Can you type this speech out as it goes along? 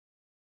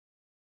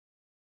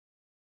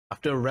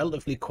After a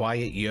relatively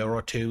quiet year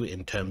or two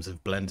in terms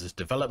of Blender's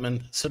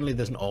development, suddenly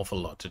there's an awful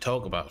lot to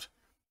talk about.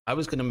 I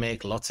was going to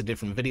make lots of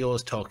different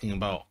videos talking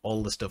about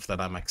all the stuff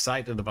that I'm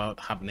excited about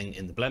happening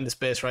in the Blender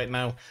space right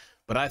now,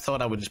 but I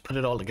thought I would just put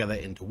it all together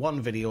into one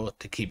video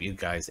to keep you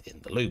guys in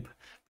the loop,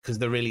 because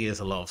there really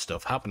is a lot of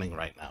stuff happening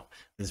right now.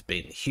 There's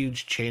been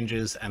huge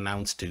changes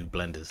announced to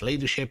Blender's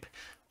leadership.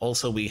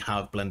 Also, we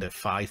have Blender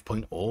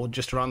 5.0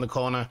 just around the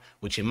corner,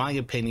 which in my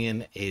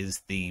opinion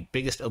is the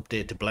biggest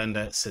update to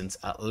Blender since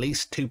at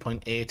least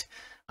 2.8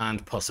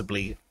 and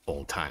possibly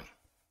all time.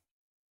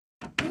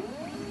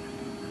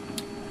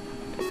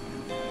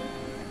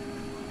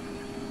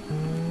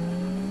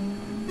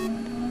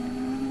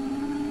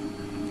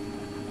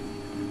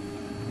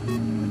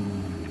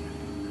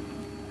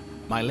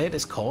 My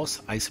latest course,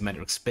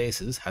 Isometric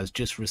Spaces, has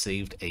just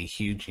received a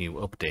huge new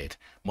update.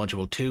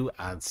 Module 2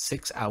 adds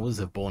 6 hours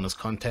of bonus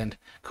content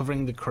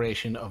covering the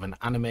creation of an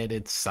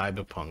animated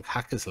cyberpunk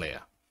hackers layer.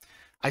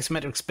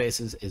 Isometric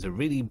Spaces is a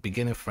really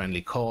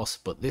beginner-friendly course,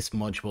 but this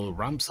module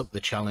ramps up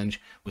the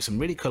challenge with some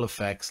really cool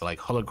effects like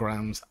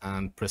holograms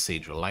and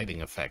procedural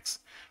lighting effects.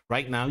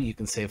 Right now you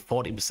can save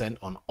 40%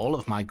 on all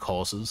of my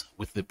courses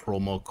with the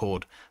promo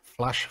code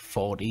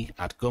FLASH40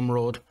 at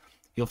Gumroad.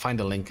 You'll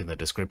find a link in the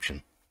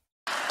description.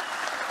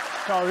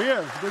 So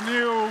here's the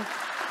new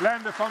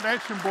Blender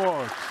Foundation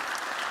board.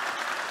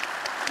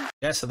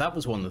 Yeah, so that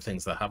was one of the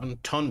things that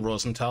happened. Ton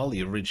Rosenthal,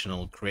 the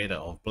original creator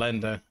of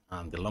Blender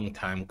and the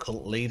long-time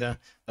cult leader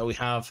that we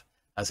have,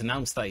 has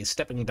announced that he's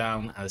stepping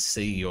down as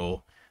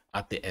CEO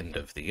at the end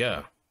of the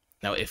year.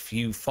 Now, if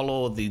you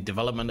follow the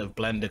development of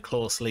Blender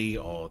closely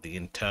or the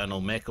internal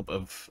makeup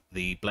of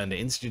the Blender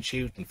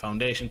Institute and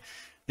Foundation,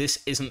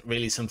 this isn't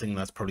really something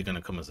that's probably going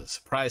to come as a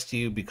surprise to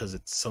you, because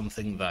it's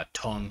something that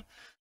Ton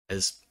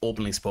has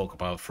openly spoke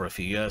about for a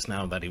few years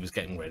now, that he was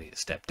getting ready to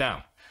step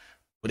down.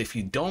 But if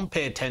you don't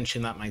pay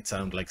attention, that might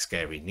sound like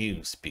scary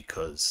news,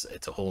 because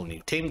it's a whole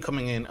new team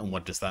coming in, and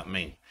what does that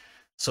mean?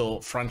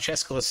 So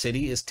Francesco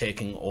City is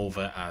taking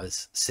over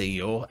as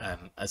CEO,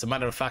 and as a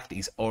matter of fact,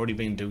 he's already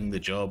been doing the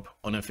job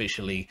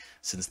unofficially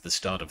since the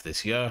start of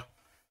this year.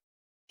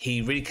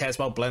 He really cares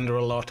about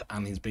Blender a lot,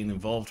 and he's been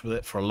involved with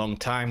it for a long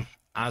time,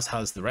 as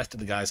has the rest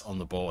of the guys on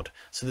the board,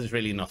 so there's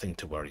really nothing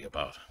to worry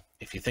about.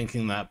 If you're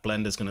thinking that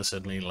Blender's going to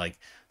suddenly like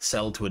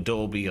sell to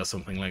Adobe or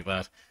something like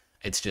that,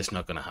 it's just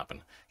not going to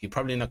happen. You're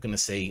probably not going to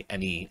see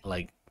any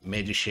like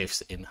major shifts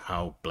in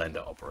how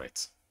Blender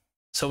operates.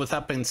 So with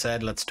that being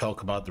said, let's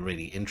talk about the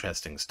really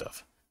interesting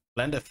stuff.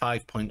 Blender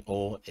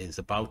 5.0 is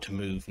about to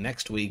move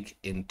next week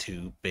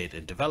into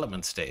beta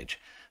development stage.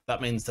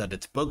 That means that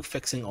it's bug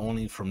fixing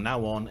only from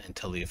now on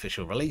until the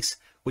official release,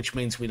 which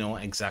means we know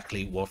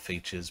exactly what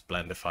features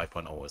Blender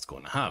 5.0 is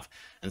going to have.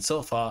 And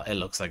so far, it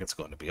looks like it's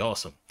going to be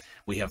awesome.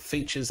 We have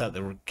features that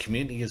the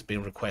community has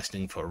been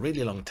requesting for a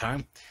really long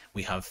time.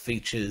 We have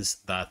features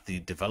that the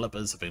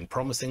developers have been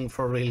promising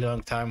for a really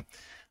long time.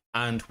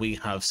 And we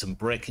have some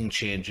breaking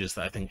changes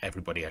that I think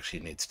everybody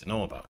actually needs to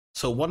know about.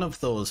 So one of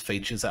those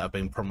features that have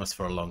been promised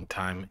for a long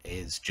time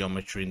is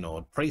geometry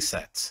node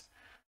presets.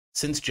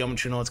 Since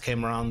geometry nodes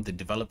came around, the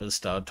developers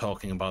started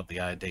talking about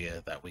the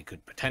idea that we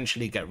could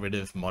potentially get rid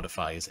of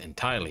modifiers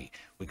entirely.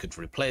 We could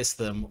replace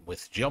them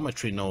with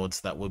geometry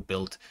nodes that were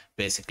built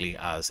basically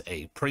as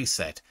a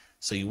preset.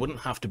 So you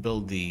wouldn't have to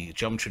build the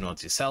geometry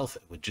nodes yourself.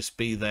 It would just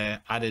be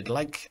there, added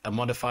like a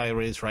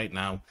modifier is right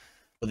now.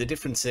 But the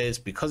difference is,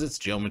 because it's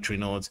geometry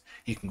nodes,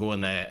 you can go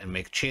in there and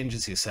make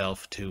changes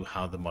yourself to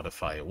how the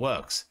modifier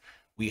works.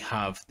 We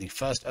have the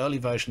first early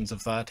versions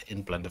of that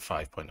in Blender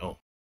 5.0.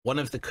 One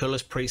of the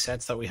coolest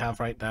presets that we have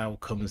right now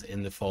comes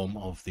in the form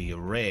of the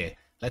array.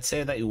 Let's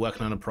say that you're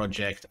working on a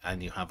project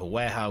and you have a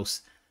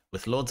warehouse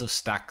with loads of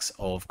stacks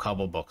of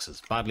cardboard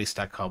boxes, badly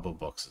stacked cardboard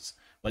boxes.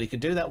 Well, you could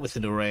do that with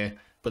an array,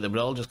 but they would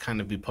all just kind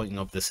of be pointing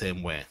up the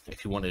same way.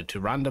 If you wanted to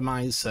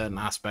randomize certain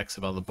aspects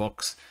about the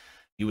box,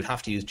 you would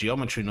have to use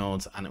geometry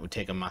nodes, and it would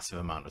take a massive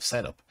amount of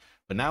setup.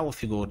 But now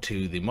if you go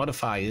to the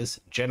modifiers,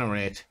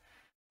 generate,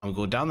 and we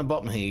go down the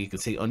bottom here, you can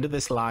see under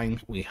this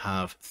line, we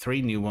have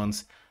 3 new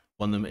ones.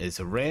 One of them is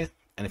array,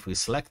 and if we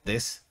select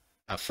this,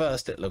 at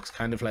first it looks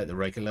kind of like the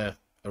regular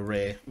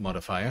array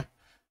modifier,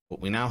 but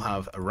we now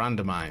have a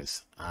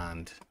randomize,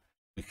 and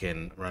we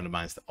can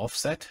randomize the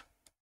offset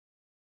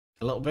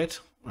a little bit,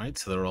 right?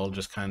 So they're all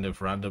just kind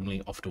of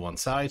randomly off to one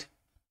side,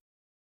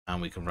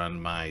 and we can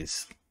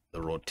randomize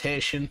the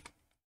rotation.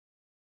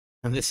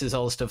 And this is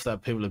all stuff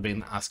that people have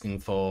been asking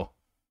for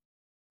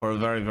a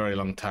very, very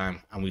long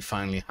time, and we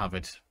finally have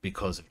it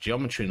because of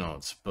geometry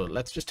nodes. But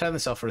let's just turn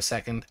this off for a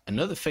second.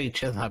 Another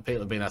feature that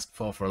people have been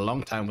asking for a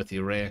long time with the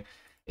array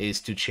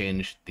is to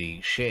change the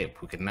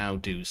shape. We can now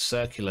do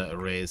circular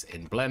arrays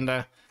in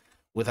Blender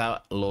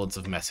without loads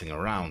of messing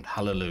around.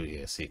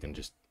 Hallelujah. So you can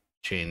just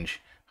change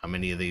how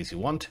many of these you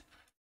want,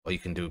 or you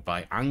can do it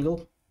by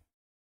angle.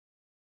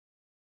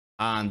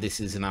 And this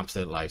is an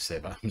absolute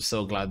lifesaver. I'm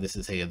so glad this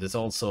is here. There's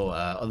also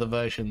other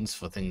versions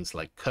for things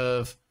like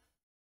curve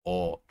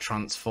or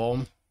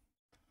transform,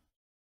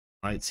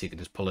 right? So you can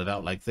just pull it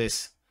out like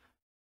this.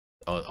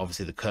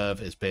 Obviously the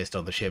curve is based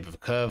on the shape of a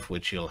curve,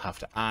 which you'll have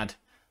to add.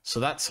 So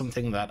that's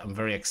something that I'm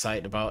very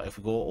excited about. If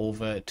we go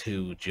over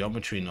to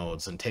geometry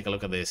nodes and take a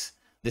look at this,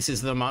 this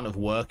is the amount of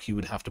work you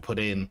would have to put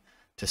in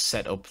to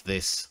set up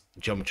this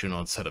geometry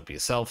node setup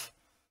yourself.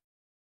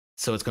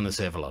 So it's going to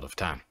save a lot of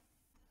time.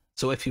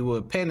 So if you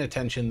were paying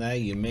attention there,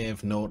 you may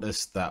have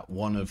noticed that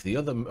one of the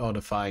other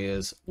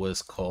modifiers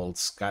was called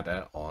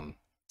scatter on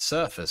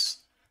surface.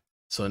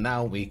 So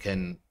now we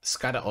can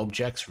scatter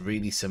objects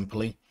really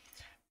simply.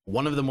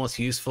 One of the most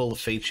useful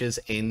features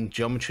in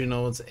geometry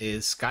nodes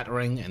is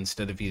scattering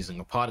instead of using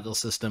a particle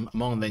system.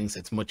 Among things,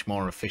 it's much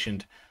more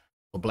efficient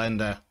for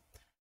Blender,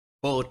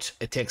 but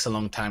it takes a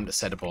long time to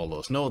set up all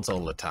those nodes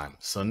all the time.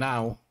 So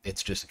now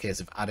it's just a case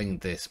of adding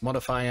this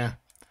modifier,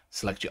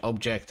 select your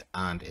object,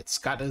 and it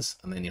scatters,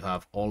 and then you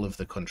have all of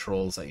the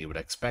controls that you would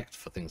expect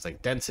for things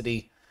like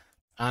density.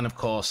 And of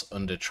course,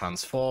 under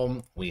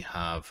transform, we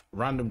have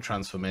random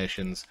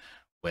transformations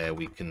where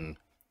we can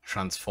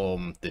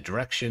transform the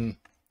direction,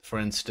 for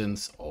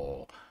instance,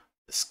 or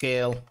the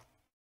scale,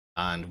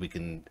 and we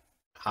can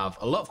have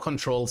a lot of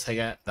controls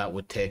here that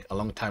would take a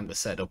long time to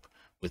set up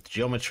with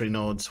geometry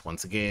nodes.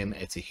 Once again,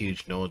 it's a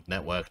huge node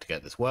network to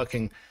get this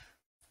working,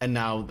 and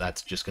now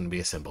that's just going to be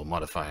a simple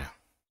modifier.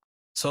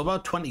 So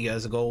about 20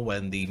 years ago,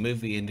 when the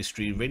movie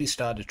industry really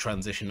started to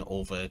transition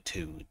over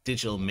to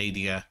digital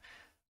media,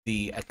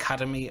 the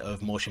Academy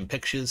of Motion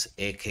Pictures,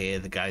 aka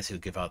the guys who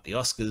give out the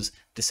Oscars,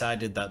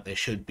 decided that there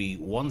should be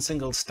one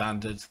single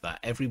standard that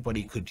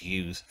everybody could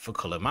use for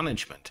color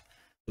management.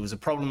 There was a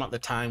problem at the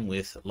time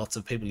with lots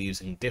of people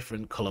using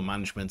different color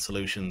management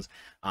solutions,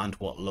 and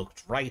what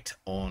looked right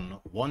on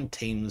one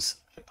team's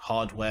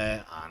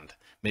hardware and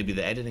maybe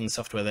the editing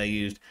software they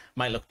used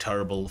might look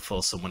terrible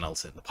for someone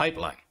else in the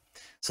pipeline.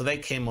 So they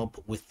came up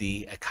with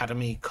the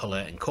Academy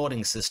Color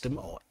Encoding System,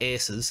 or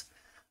ACES,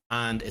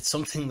 and it's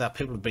something that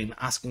people have been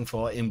asking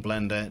for in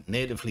Blender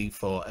natively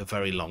for a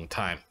very long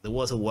time. There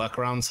was a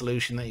workaround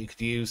solution that you could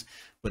use,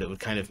 but it would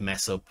kind of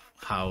mess up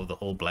how the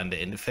whole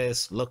Blender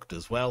interface looked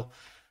as well.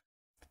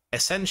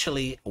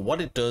 Essentially,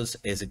 what it does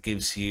is it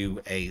gives you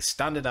a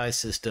standardized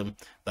system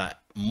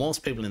that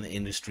most people in the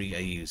industry are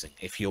using.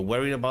 If you're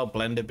worried about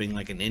Blender being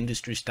like an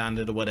industry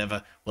standard or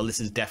whatever, well, this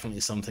is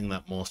definitely something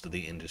that most of the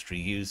industry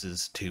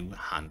uses to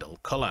handle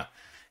color.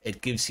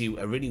 It gives you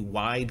a really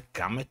wide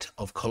gamut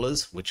of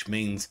colors, which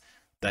means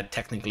that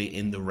technically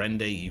in the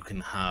render you can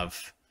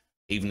have,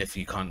 even if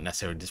you can't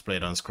necessarily display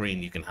it on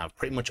screen, you can have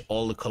pretty much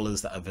all the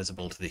colors that are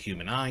visible to the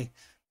human eye,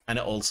 and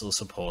it also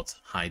supports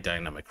high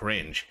dynamic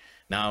range.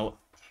 Now,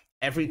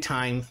 every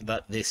time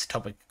that this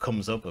topic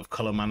comes up of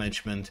color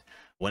management,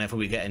 whenever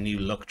we get a new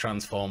look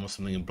transform or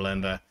something in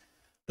Blender,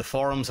 the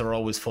forums are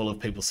always full of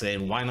people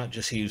saying, why not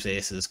just use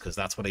ACES, because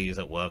that's what I use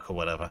at work or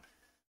whatever.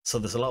 So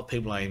there's a lot of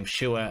people I am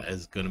sure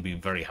is going to be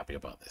very happy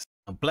about this.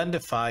 Now,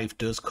 Blender 5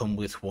 does come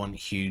with one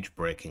huge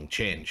breaking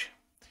change.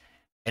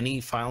 Any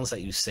files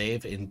that you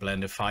save in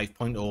Blender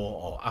 5.0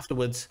 or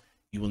afterwards,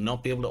 you will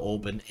not be able to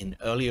open in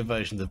earlier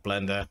versions of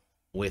Blender,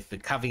 with the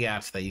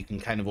caveat that you can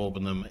kind of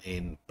open them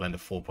in Blender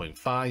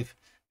 4.5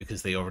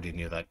 because they already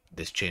knew that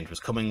this change was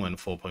coming when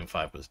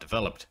 4.5 was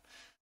developed.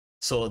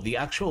 So the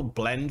actual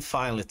blend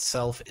file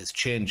itself is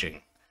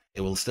changing.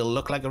 It will still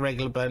look like a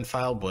regular blend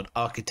file, but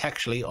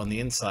architecturally on the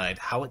inside,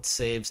 how it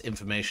saves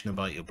information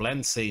about your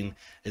blend scene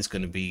is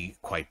going to be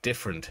quite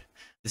different.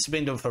 This has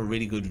been done for a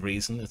really good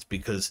reason. It's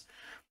because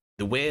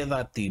the way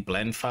that the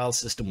blend file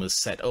system was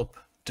set up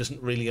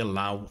doesn't really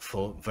allow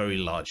for very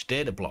large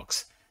data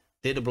blocks.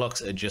 Data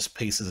blocks are just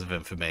pieces of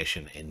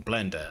information in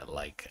Blender,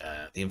 like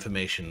the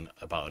information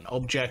about an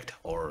object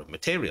or a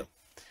material.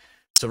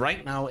 So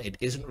right now, it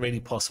isn't really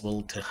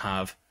possible to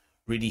have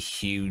really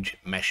huge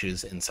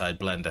meshes inside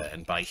Blender,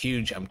 and by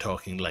huge I'm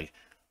talking like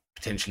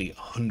potentially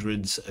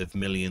hundreds of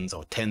millions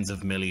or tens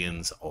of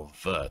millions of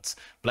verts.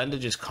 Blender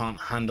just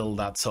can't handle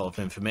that sort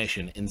of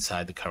information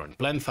inside the current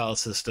blend file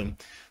system,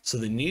 so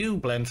the new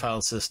blend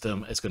file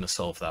system is going to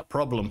solve that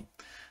problem.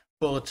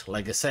 But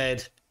like I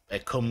said,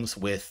 it comes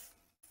with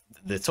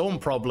its own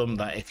problem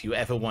that if you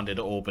ever wanted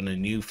to open a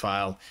new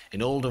file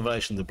in older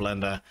versions of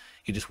Blender,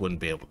 you just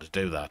wouldn't be able to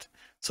do that.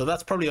 So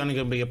that's probably only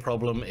going to be a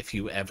problem if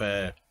you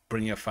ever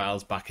bring your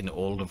files back into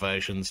older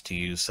versions to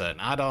use certain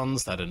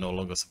add-ons that are no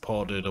longer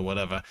supported or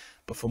whatever.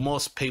 But for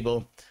most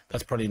people,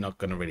 that's probably not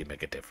going to really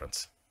make a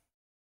difference.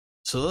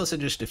 So those are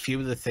just a few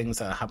of the things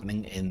that are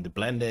happening in the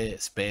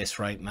Blender space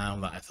right now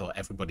that I thought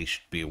everybody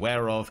should be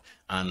aware of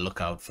and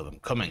look out for them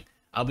coming.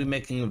 I'll be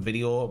making a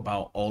video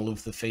about all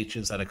of the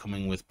features that are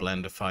coming with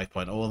Blender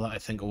 5.0 that I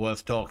think are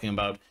worth talking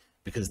about,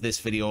 because this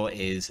video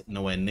is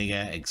nowhere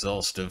near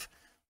exhaustive.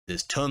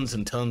 There's tons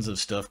and tons of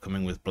stuff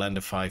coming with Blender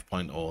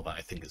 5.0 that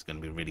I think is going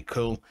to be really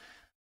cool.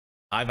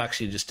 I've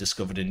actually just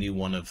discovered a new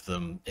one of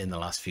them in the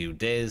last few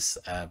days.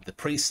 The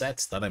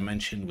presets that I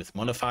mentioned with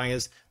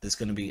modifiers, there's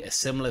going to be a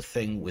similar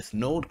thing with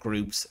node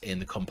groups in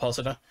the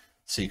compositor.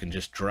 So you can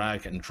just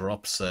drag and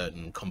drop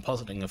certain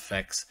compositing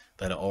effects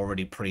that are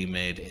already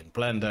pre-made in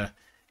Blender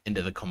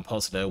into the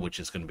compositor, which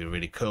is going to be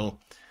really cool.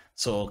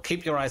 So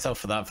keep your eyes out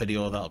for that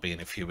video. That'll be in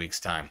a few weeks'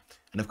 time.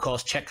 And of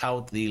course, check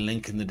out the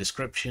link in the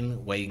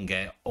description where you can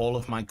get all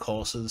of my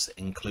courses,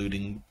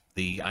 including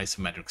the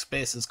isometric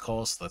spaces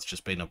course that's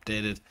just been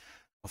updated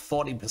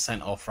for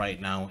 40% off right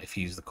now if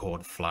you use the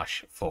code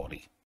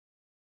FLASH40.